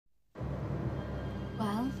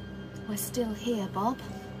we're still here, Bob.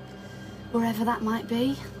 Wherever that might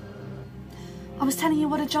be. I was telling you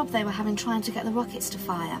what a job they were having trying to get the rockets to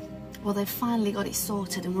fire. Well, they've finally got it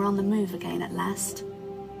sorted and we're on the move again at last.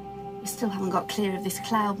 We still haven't got clear of this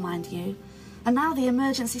cloud, mind you. And now the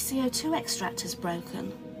emergency CO2 extractor's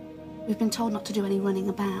broken. We've been told not to do any running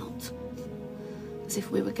about. As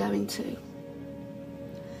if we were going to.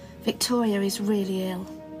 Victoria is really ill.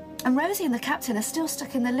 And Rosie and the captain are still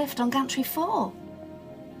stuck in the lift on Gantry 4.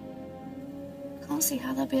 Can't see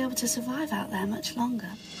how they'll be able to survive out there much longer.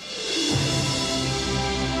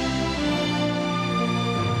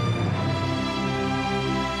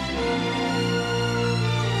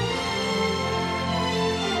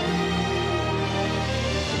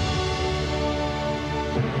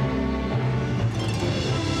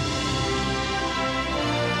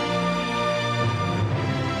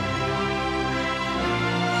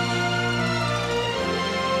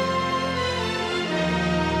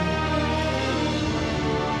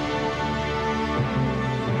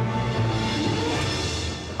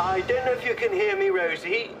 I don't know if you can hear me,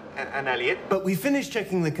 Rosie and Elliot, but we finished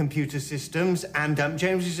checking the computer systems, and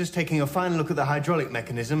James is just taking a final look at the hydraulic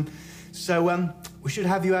mechanism. So, we should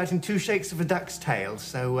have you out in 2 shakes of a duck's tail,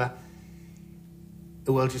 so,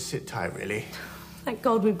 well, just sit tight, really. Thank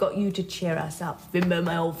God we've got you to cheer us up, Bimbo,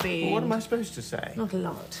 my old fiend. Well, what am I supposed to say? Not a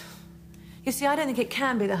lot. You see, I don't think it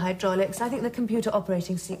can be the hydraulics. I think the computer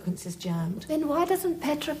operating sequence is jammed. Then why doesn't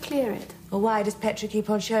Petra clear it? Or why does Petra keep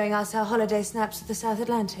on showing us her holiday snaps of the South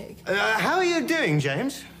Atlantic? How are you doing,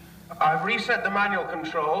 James? I've reset the manual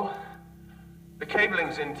control. The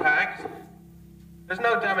cabling's intact. There's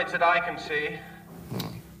no damage that I can see.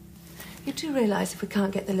 You do realise if we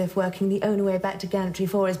can't get the lift working, the only way back to Gantry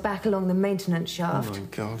 4 is back along the maintenance shaft. Oh, my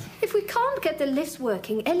God. If we can't get the lift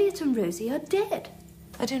working, Elliot and Rosie are dead.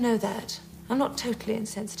 I do know that. I'm not totally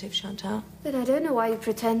insensitive, Chantal. Then I don't know why you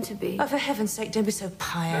pretend to be. Oh, for heaven's sake, don't be so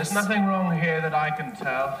pious. There's nothing wrong here that I can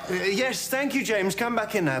tell. Yes, thank you, James. Come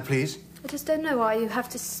back in now, please. I just don't know why you have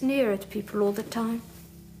to sneer at people all the time.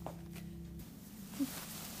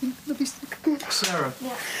 Let me stick again. Sarah.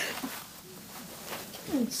 Yeah.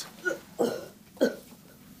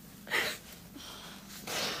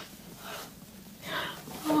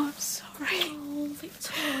 Oh, I'm sorry. Oh,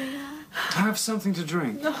 Victoria. Have something to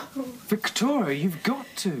drink. No. Victoria, you've got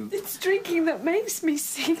to. It's drinking that makes me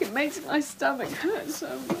sick. It makes my stomach hurt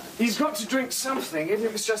so much. You've got to drink something, even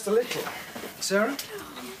if it's just a little. Sarah?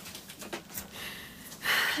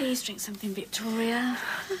 Please drink something, Victoria.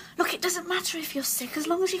 Look, it doesn't matter if you're sick, as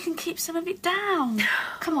long as you can keep some of it down.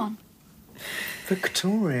 Come on.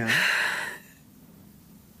 Victoria?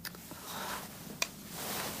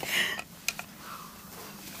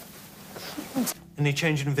 Any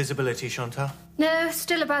change in visibility, Chantal? No,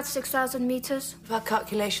 still about 6,000 metres. If our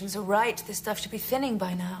calculations are right, this stuff should be thinning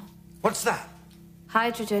by now. What's that?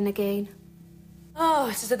 Hydrogen again. Oh,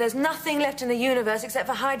 it's as though there's nothing left in the universe except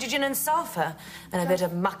for hydrogen and sulphur and a bit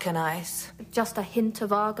of muck and ice. Just a hint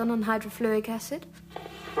of argon and hydrofluoric acid.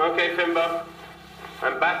 Okay, Fimbo.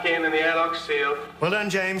 I'm back in and the airlock's sealed. Well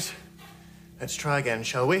done, James. Let's try again,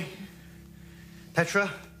 shall we?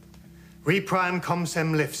 Petra, reprime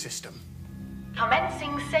ComSem lift system.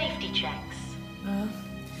 Commencing safety checks. Well,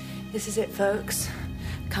 this is it, folks.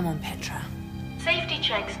 Come on, Petra. Safety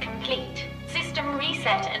checks complete. System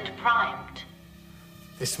reset and primed.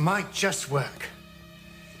 This might just work.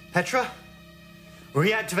 Petra,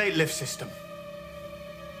 reactivate lift system.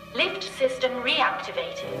 Lift system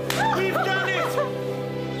reactivated. We've done it!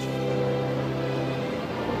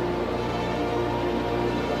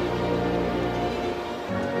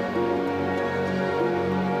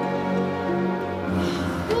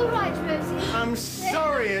 I'm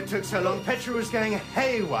sorry it took so long. Petra was going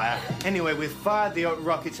haywire. Anyway, we've fired the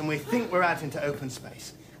rockets and we think we're out into open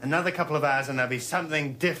space. Another couple of hours and there'll be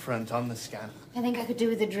something different on the scanner. I think I could do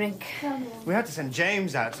with a drink. We had to send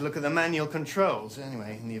James out to look at the manual controls.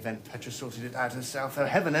 Anyway, in the event Petra sorted it out herself, though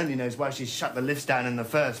heaven only knows why she shut the lifts down in the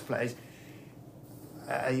first place.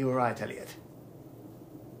 Are you all right, Elliot?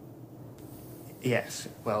 Yes.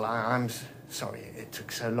 Well, I'm sorry it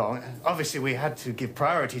took so long. Obviously, we had to give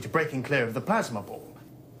priority to breaking clear of the plasma ball.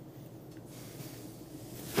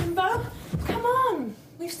 Bimbo, come on.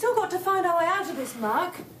 We've still got to find our way out of this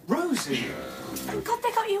muck. Rosie! Thank God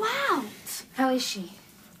they got you out. How is she?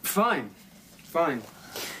 Fine. Fine.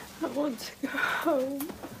 I want to go home.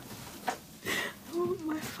 I want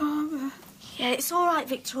my father. Yeah, it's all right,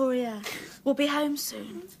 Victoria. We'll be home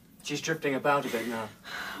soon. She's drifting about a bit now.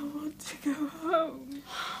 I want to go home.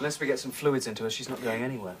 Unless we get some fluids into her, she's not going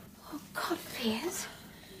anywhere. Oh, God, Piers.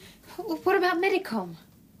 What about Medicom?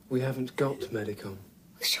 We haven't got Medicom.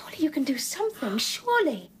 Surely you can do something,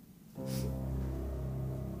 surely.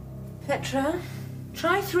 Petra,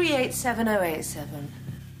 try 387087.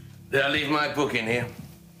 Did I leave my book in here?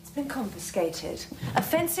 It's been confiscated.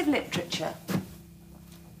 Offensive literature.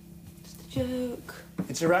 Just a joke.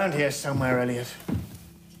 It's around here somewhere, Elliot.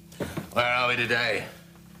 Where are we today?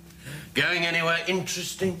 Going anywhere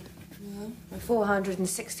interesting? No. We're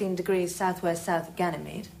 416 degrees southwest-south of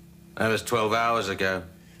Ganymede. That was 12 hours ago.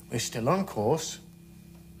 We're still on course.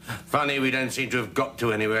 Funny we don't seem to have got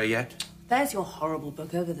to anywhere yet. There's your horrible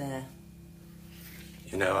book over there.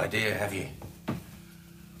 You've no idea, have you?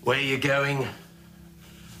 Where you're going,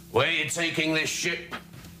 where you're taking this ship,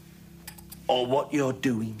 or what you're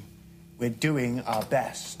doing. We're doing our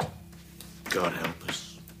best. God help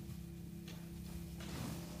us.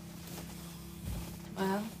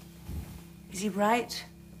 Well, is he right?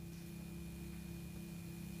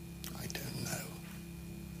 I don't know.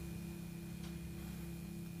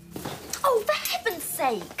 Oh, for heaven's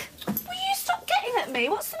sake! Will you stop getting at me?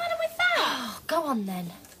 What's the matter with that? Oh, go on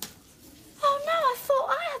then. Oh, no, I thought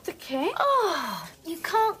I had the key. Oh, you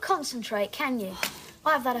can't concentrate, can you?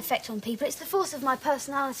 I have that effect on people. It's the force of my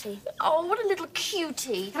personality. Oh, what a little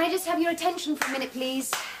cutie. Can I just have your attention for a minute,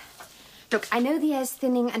 please? Look, I know the air's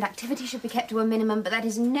thinning and activity should be kept to a minimum, but that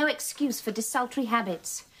is no excuse for desultory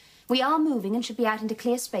habits. We are moving and should be out into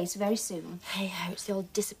clear space very soon. Hey-ho, it's the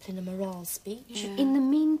old discipline and morale speech. Yeah. In the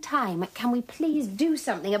meantime, can we please do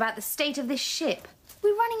something about the state of this ship?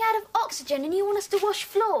 We're running out of oxygen and you want us to wash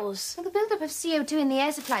floors. Well, the build-up of CO2 in the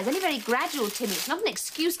air supply is only very gradual, Timmy. It's not an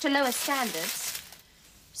excuse to lower standards.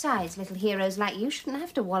 Besides, little heroes like you shouldn't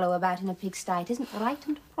have to wallow about in a pigsty. It isn't right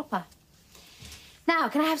and proper. Now,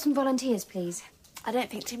 can I have some volunteers, please? I don't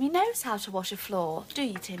think Timmy knows how to wash a floor, do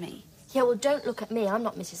you, Timmy? Yeah, well, don't look at me. I'm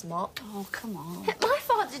not Mrs. Mott. Oh, come on. My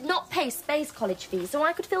father did not pay space college fees, so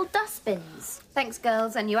I could fill dustbins. Thanks,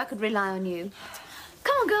 girls. I knew I could rely on you.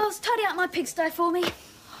 Come on, girls, tidy up my pigsty for me.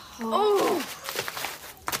 Oh.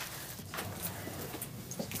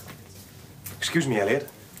 Excuse me, Elliot.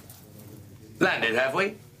 Landed, have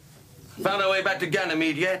we? Found our way back to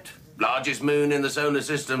Ganymede yet? Largest moon in the solar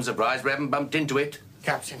system. Surprised we haven't bumped into it.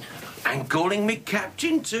 Captain. And calling me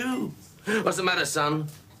captain, too. What's the matter, son?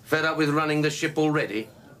 Fed up with running the ship already?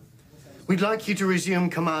 We'd like you to resume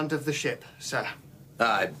command of the ship, sir.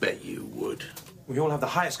 I bet you would. We all have the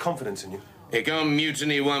highest confidence in you. You can't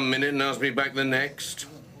mutiny 1 minute and ask me back the next.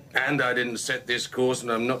 And I didn't set this course,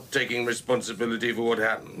 and I'm not taking responsibility for what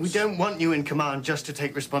happens. We don't want you in command just to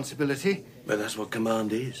take responsibility. But that's what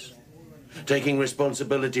command is. Taking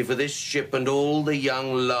responsibility for this ship and all the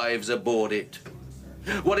young lives aboard it.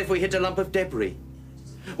 What if we hit a lump of debris?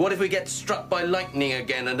 What if we get struck by lightning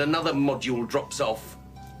again and another module drops off?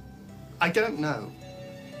 I don't know.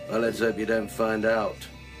 Well, let's hope you don't find out.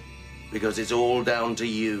 Because it's all down to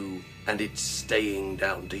you, and it's staying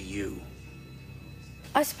down to you.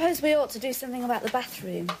 I suppose we ought to do something about the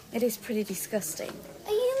bathroom. It is pretty disgusting.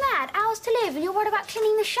 Are you mad? Hours to live and you're worried about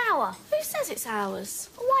cleaning the shower? Who says it's ours?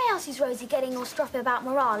 Why else is Rosie getting all stroppy about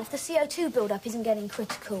morale if the CO2 build-up isn't getting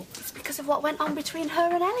critical? It's because of what went on between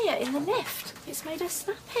her and Elliot in the lift. It's made her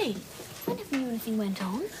snappy. I never knew anything went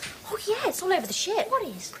on. Oh, yeah, it's all over the ship. What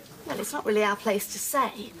is? Well, it's not really our place to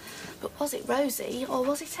say. But was it Rosie or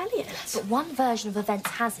was it Elliot? But one version of events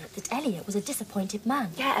has it that Elliot was a disappointed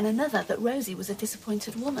man. Yeah, and another that Rosie was a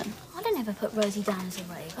disappointed woman. I don't ever put Rosie down as a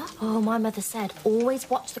raver. Oh, my mother said, always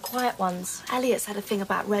watch the quiet ones. Elliot's had a thing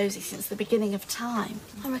about Rosie since the beginning of time.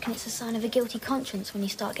 I reckon it's a sign of a guilty conscience when you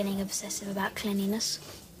start getting obsessive about cleanliness.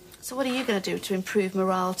 So what are you going to do to improve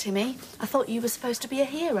morale, Timmy? I thought you were supposed to be a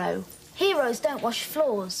hero. Heroes don't wash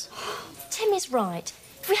floors. Tim is right.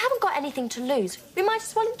 If we haven't got anything to lose, we might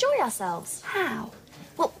as well enjoy ourselves. How?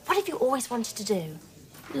 Well, what have you always wanted to do?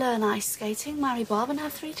 Learn ice skating, marry Bob and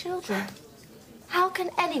have 3 children. How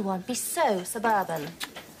can anyone be so suburban?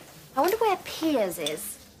 I wonder where Piers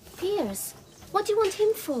is. Piers? What do you want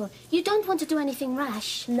him for? You don't want to do anything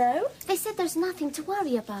rash. No? They said there's nothing to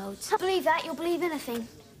worry about. Believe that, you'll believe anything.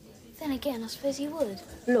 Then again, I suppose you would.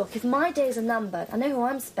 Look, if my days are numbered, I know who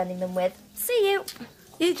I'm spending them with. See you.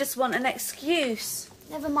 You just want an excuse.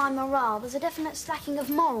 Never mind morale, there's a definite slacking of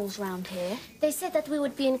morals round here. They said that we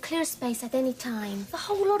would be in clear space at any time. The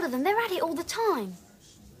whole lot of them, they're at it all the time.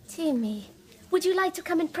 Timmy, would you like to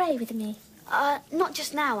come and pray with me? Not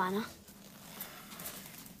just now, Anna.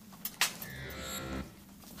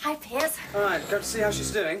 Hi, Piers. All right, go to see how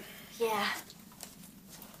she's doing. Yeah.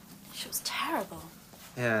 She was terrible.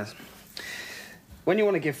 Yeah. When you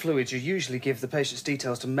want to give fluids, you usually give the patient's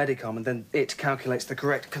details to Medicom, and then it calculates the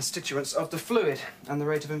correct constituents of the fluid and the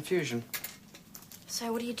rate of infusion.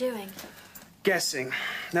 So what are you doing? Guessing.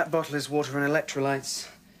 That bottle is water and electrolytes.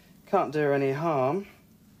 Can't do her any harm.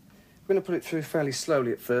 We're going to put it through fairly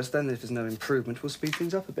slowly at first, then if there's no improvement, we'll speed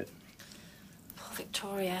things up a bit. Poor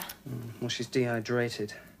Victoria. Well, she's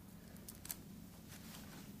dehydrated.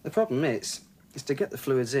 The problem is to get the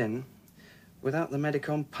fluids in without the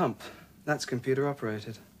Medicom pump. That's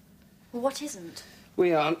computer-operated. Well, what isn't?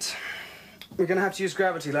 We aren't. We're going to have to use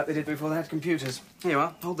gravity like they did before they had computers. Here you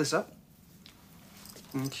are. Hold this up.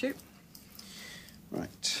 Thank you.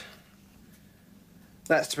 Right.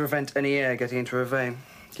 That's to prevent any air getting into her vein.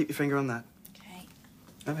 Keep your finger on that. Okay.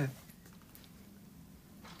 Okay.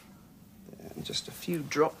 And just a few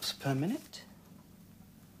drops per minute.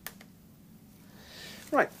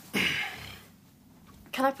 Right.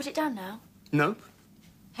 Can I put it down now? Nope.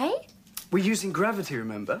 Hey? We're using gravity,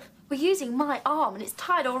 remember? We're using my arm and it's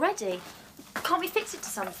tired already. Can't we fix it to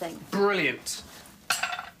something? Brilliant.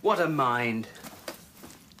 What a mind.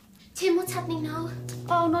 Tim, what's happening now?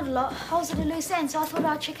 Oh, not a lot. I was at a loose end, so I thought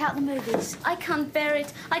I'd check out the movies. I can't bear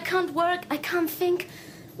it. I can't work. I can't think.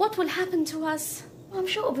 What will happen to us? Well, I'm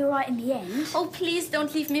sure it'll be right in the end. Oh, please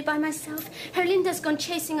don't leave me by myself. Herlinda's gone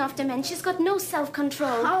chasing after men. She's got no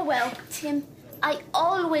self-control. Oh, well. Tim, I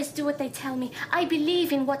always do what they tell me. I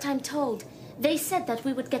believe in what I'm told. They said that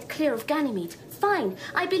we would get clear of Ganymede. Fine,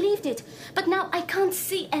 I believed it. But now I can't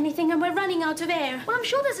see anything and we're running out of air. Well, I'm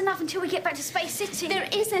sure there's enough until we get back to Space City. There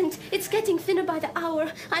isn't. It's getting thinner by the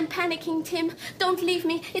hour. I'm panicking, Tim. Don't leave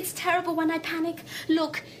me. It's terrible when I panic.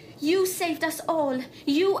 Look, you saved us all.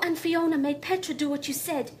 You and Fiona made Petra do what you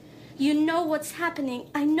said. You know what's happening.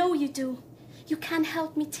 I know you do. You can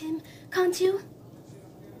help me, Tim. Can't you?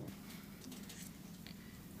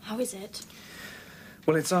 How is it?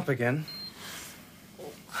 Well, it's up again.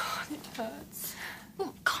 It hurts.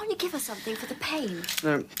 Well, can't you give her something for the pain?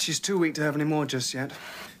 No, she's too weak to have any more just yet.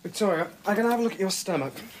 Victoria, I'm going to have a look at your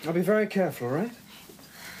stomach. I'll be very careful, all right?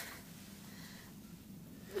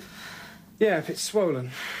 Yeah, if it's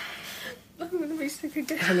swollen. I'm going to be sick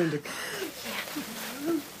again. Herlinda.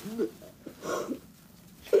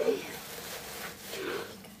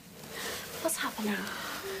 What's happening?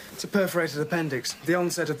 It's a perforated appendix, the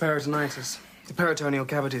onset of peritonitis. The peritoneal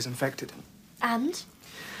cavity is infected. And?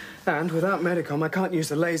 And without Medicom, I can't use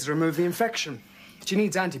the laser to remove the infection. She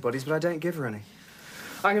needs antibodies, but I don't give her any.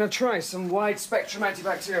 I'm going to try some wide-spectrum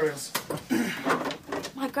antibacterials.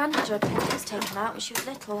 My gran had her appendix taken out when she was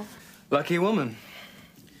little. Lucky woman.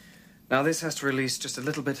 Now, this has to release just a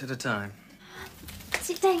little bit at a time.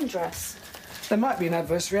 Is it dangerous? There might be an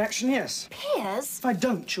adverse reaction, yes. Piers? If I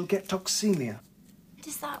don't, she'll get toxemia.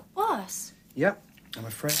 Is that worse? Yep, I'm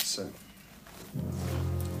afraid so.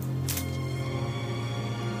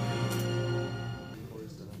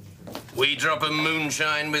 We drop a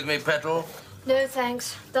moonshine with me, Petrol? No,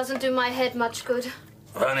 thanks. Doesn't do my head much good.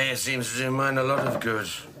 Funny, it seems to do mine a lot of good.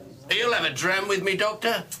 You'll have a dram with me,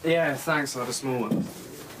 Doctor? Yeah, thanks. I'll have a small one.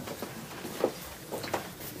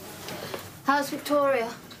 How's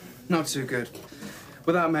Victoria? Not too good.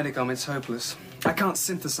 Without Medicom, it's hopeless. I can't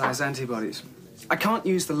synthesize antibodies. I can't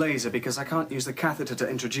use the laser because I can't use the catheter to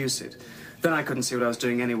introduce it. Then I couldn't see what I was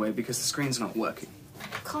doing anyway because the screen's not working.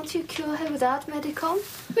 Can't you cure her without Medicom?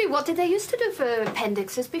 I mean, what did they used to do for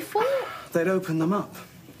appendixes before? They'd open them up.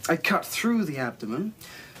 I'd cut through the abdomen,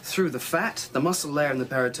 through the fat, the muscle layer and the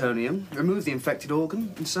peritoneum, remove the infected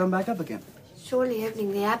organ, and sew them back up again. Surely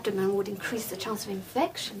opening the abdomen would increase the chance of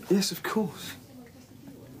infection. Yes, of course.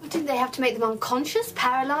 Well, didn't they have to make them unconscious,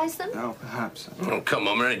 paralyze them? Oh, perhaps. Oh, come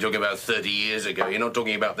on, we're only talking about 30 years ago. You're not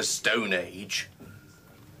talking about the Stone Age.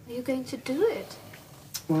 Are you going to do it?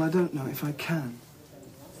 Well, I don't know if I can.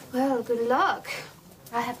 Well, good luck.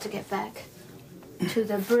 I have to get back to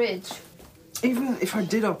the bridge. Even if I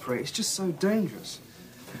did operate, it's just so dangerous.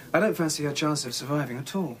 I don't fancy her chance of surviving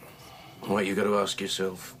at all. What you got to ask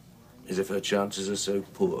yourself is if her chances are so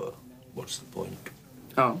poor, what's the point?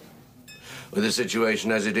 Oh? With the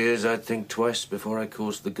situation as it is, I'd think twice before I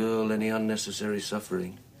caused the girl any unnecessary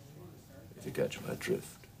suffering. If you catch my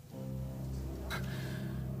drift.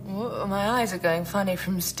 Oh, my eyes are going funny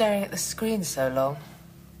from staring at the screen so long.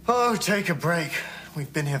 Oh, take a break.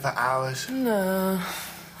 We've been here for hours. No,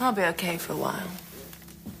 I'll be okay for a while.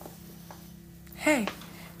 Hey, do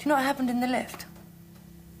you know what happened in the lift?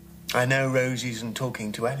 I know Rosie isn't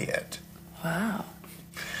talking to Elliot. Wow.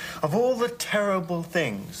 Of all the terrible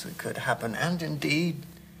things that could happen, and indeed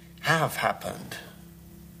have happened,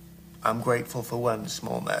 I'm grateful for one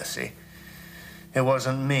small mercy. It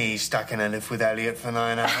wasn't me stuck in a lift with Elliot for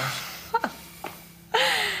 9 hours.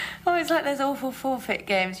 Oh, it's like those awful forfeit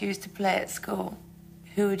games you used to play at school.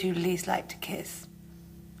 Who would you least like to kiss?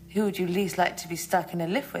 Who would you least like to be stuck in a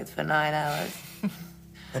lift with for 9 hours?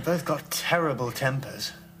 They both got terrible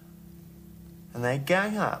tempers. And they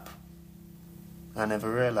gang up. I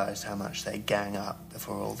never realised how much they gang up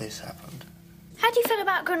before all this happened. How do you feel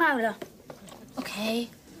about granola? Okay.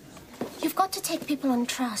 You've got to take people on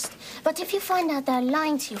trust. But if you find out they're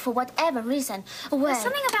lying to you for whatever reason, well... There's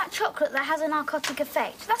something about chocolate that has a narcotic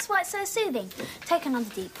effect. That's why it's so soothing. Take another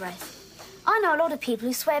deep breath. I know a lot of people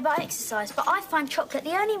who swear by exercise, but I find chocolate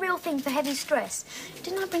the only real thing for heavy stress.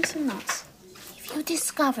 Didn't I bring some nuts? If you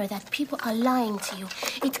discover that people are lying to you,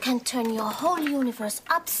 it can turn your whole universe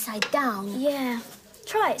upside down. Yeah.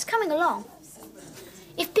 Try it. It's coming along.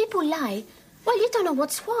 If people lie, well, you don't know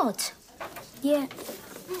what's what. Yeah.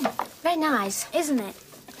 Very nice. Isn't it?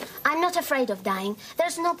 I'm not afraid of dying.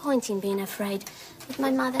 There's no point in being afraid. But my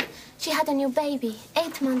mother, she had a new baby,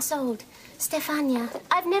 8 months old. Stefania.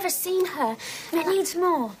 I've never seen her. It needs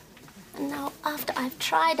more. And now, after I've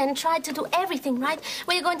tried and tried to do everything right,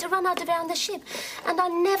 we're going to run out of air on the ship. And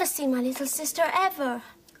I'll never see my little sister ever.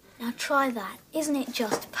 Now try that. Isn't it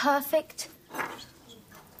just perfect?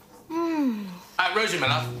 Rosie, my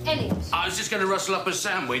love. Elliot. I was just going to rustle up a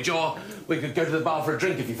sandwich, or we could go to the bar for a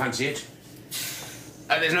drink if you fancy it.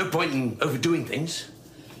 There's no point in overdoing things.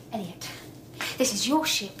 Elliot, this is your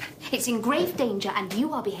ship. It's in grave danger, and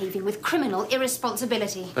you are behaving with criminal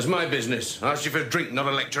irresponsibility. That's my business. I asked you for a drink, not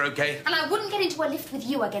a lecture, OK? And I wouldn't get into a lift with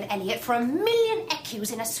you again, Elliot, for 1,000,000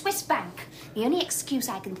 ECUs in a Swiss bank. The only excuse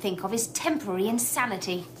I can think of is temporary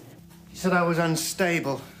insanity. He said I was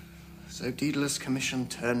unstable, so Daedalus' commission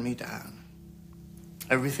turned me down.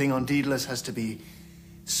 Everything on Daedalus has to be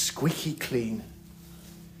squeaky clean.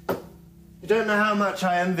 You don't know how much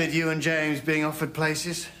I envied you and James being offered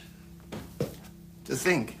places. To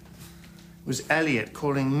think, it was Elliot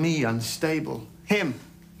calling me unstable. Him.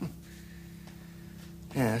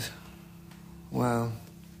 Yes. Well,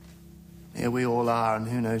 here we all are, and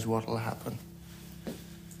who knows what'll happen.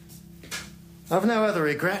 I've no other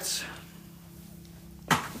regrets.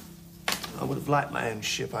 I would have liked my own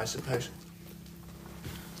ship, I suppose.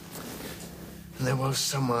 And there was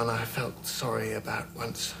someone I felt sorry about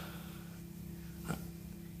once.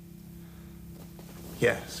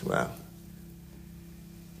 Yes, well,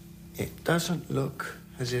 it doesn't look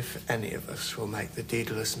as if any of us will make the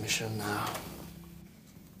Daedalus mission now.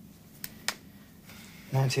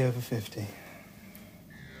 90 over 50.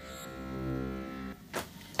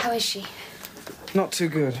 How is she? Not too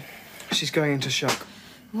good. She's going into shock.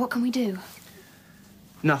 What can we do?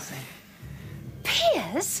 Nothing.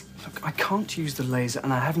 Piers? Look, I can't use the laser,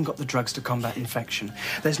 and I haven't got the drugs to combat infection.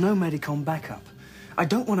 There's no Medicom backup. I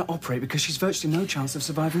don't want to operate because she's virtually no chance of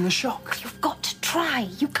surviving the shock. You've got to try.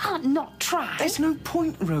 You can't not try. There's no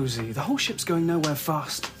point, Rosie. The whole ship's going nowhere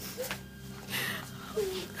fast. Oh,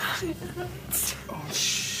 God, it hurts. Oh,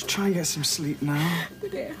 shh. Try and get some sleep now.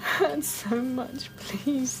 But it hurts so much.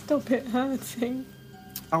 Please stop it hurting.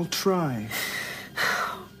 I'll try.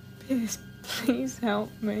 Piers, please help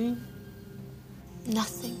me.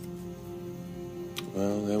 Nothing.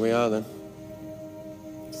 Well, there we are then.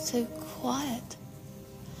 So quiet.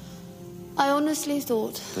 I honestly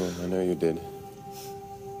thought... Yeah, I know you did.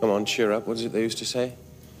 Come on, cheer up. What is it they used to say?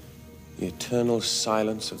 The eternal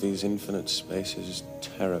silence of these infinite spaces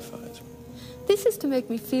terrifies me. This is to make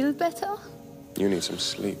me feel better. You need some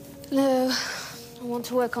sleep. No, I want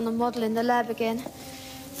to work on the model in the lab again.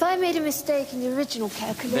 If I made a mistake in the original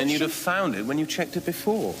calculation... Then you'd have found it when you checked it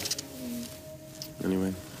before.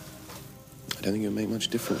 Anyway, I don't think it'll make much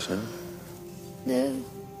difference, huh? No.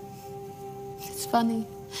 It's funny.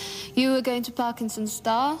 You were going to Parkinson's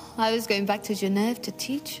Star. I was going back to Genève to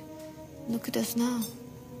teach. Look at us now.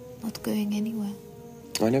 Not going anywhere.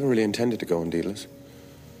 I never really intended to go on Daedalus.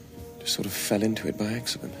 Just sort of fell into it by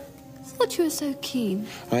accident. I thought you were so keen.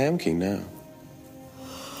 I am keen now.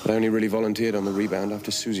 But I only really volunteered on the rebound after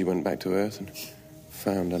Susie went back to Earth and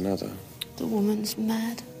found another. The woman's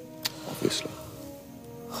mad. Obviously.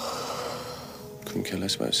 Couldn't care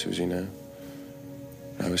less about Susie now.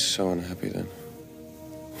 I was so unhappy then.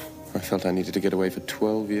 I felt I needed to get away for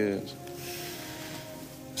 12 years.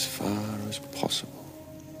 As far as possible.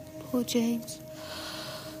 Poor James.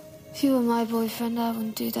 If you were my boyfriend, I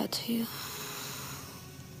wouldn't do that to you.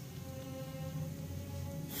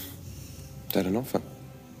 Is that an offer?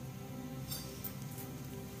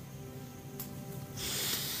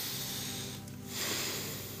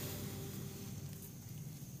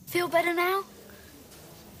 Feel better now?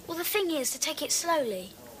 Well, the thing is to take it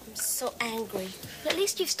slowly. I'm so angry. But at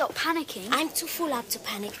least you've stopped panicking. I'm too full up to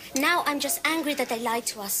panic. Now I'm just angry that they lied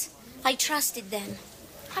to us. I trusted them.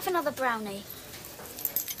 Have another brownie.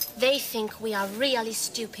 They think we are really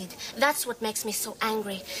stupid. That's what makes me so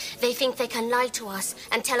angry. They think they can lie to us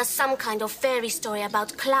and tell us some kind of fairy story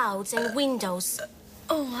about clouds and windows.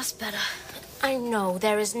 Oh, that's better. I know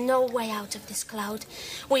there is no way out of this cloud.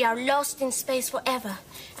 We are lost in space forever,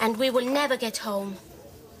 and we will never get home.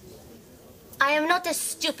 I am not as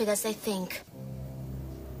stupid as they think.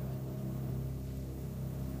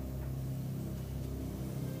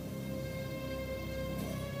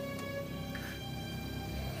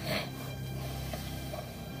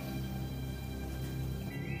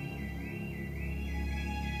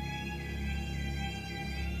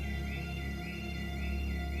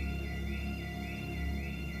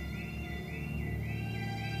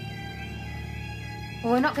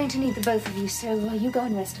 Well, we're not going to need the both of you, so you go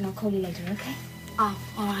and rest and I'll call you later, okay? Oh,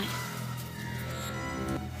 all right.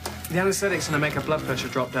 The anesthetic's going to make her blood pressure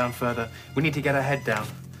drop down further. We need to get her head down.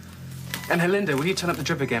 And Helinda, will you turn up the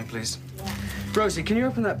drip again, please? Yeah. Rosie, can you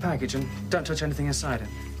open that package and don't touch anything inside it?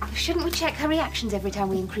 Shouldn't we check her reactions every time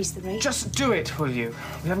we increase the rate? Just do it, will you?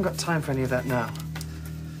 We haven't got time for any of that now.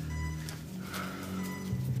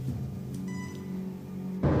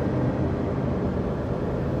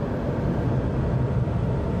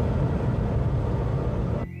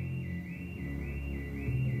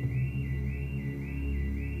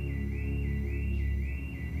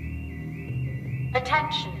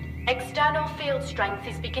 Attention. External field strength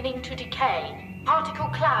is beginning to decay. Particle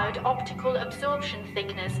cloud optical absorption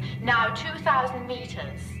thickness now 2,000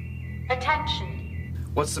 meters. Attention.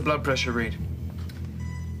 What's the blood pressure read?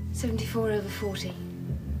 74/40.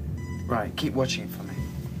 Right, keep watching for me.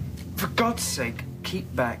 For God's sake,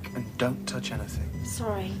 keep back and don't touch anything.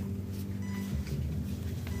 Sorry.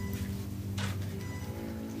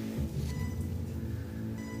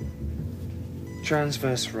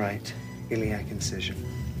 Transverse right, iliac incision.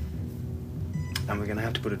 And we're going to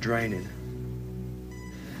have to put a drain in.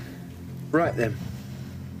 Right then.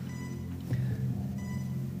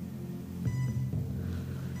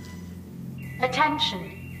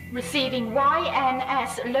 Attention. Receiving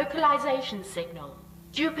YNS localization signal.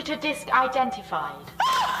 Jupiter disk identified.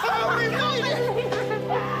 Oh, we made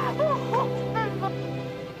it!